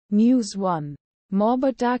News 1. Mob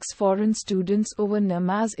attacks foreign students over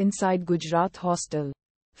Namaz inside Gujarat hostel.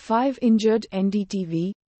 5 injured.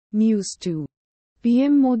 NDTV. News 2.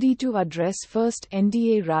 PM Modi to address first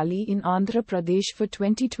NDA rally in Andhra Pradesh for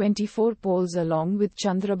 2024 polls along with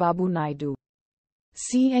Chandrababu Naidu.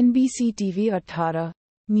 CNBC TV 18.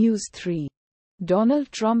 News 3.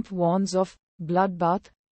 Donald Trump warns of bloodbath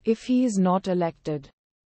if he is not elected.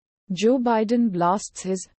 Joe Biden blasts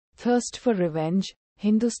his thirst for revenge.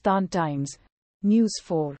 Hindustan Times. News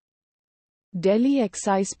 4. Delhi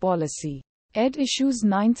excise policy. ED issues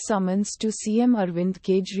 9th summons to CM Arvind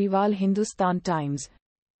Kejriwal. Hindustan Times.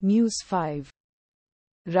 News 5.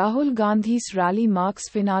 Rahul Gandhi's rally marks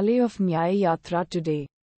finale of Nyay Yatra today.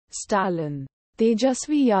 Stalin.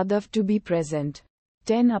 Tejashwi Yadav to be present.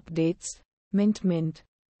 10 updates. Mint.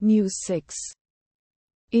 News 6.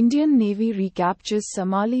 Indian Navy recaptures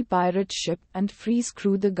Somali pirate ship and frees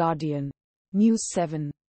crew. The Guardian. News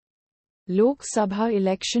 7. Lok Sabha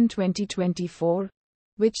election 2024.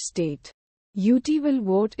 Which state? UT will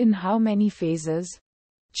vote in how many phases?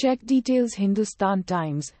 Check details. Hindustan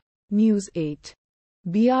Times. News 8.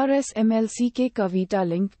 BRS MLC K Kavitha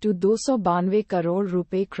linked to 292 crore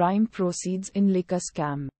rupee crime proceeds in liquor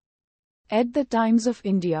scam. At the Times of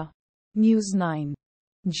India. News 9.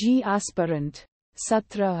 G aspirant.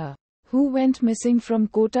 17. Who went missing from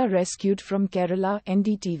Kota rescued from Kerala.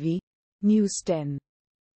 NDTV. News 10.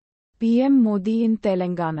 PM Modi in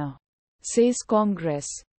Telangana. Says Congress.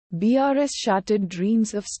 BRS shattered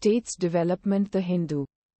dreams of states development. The Hindu.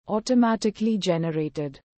 Automatically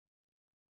generated.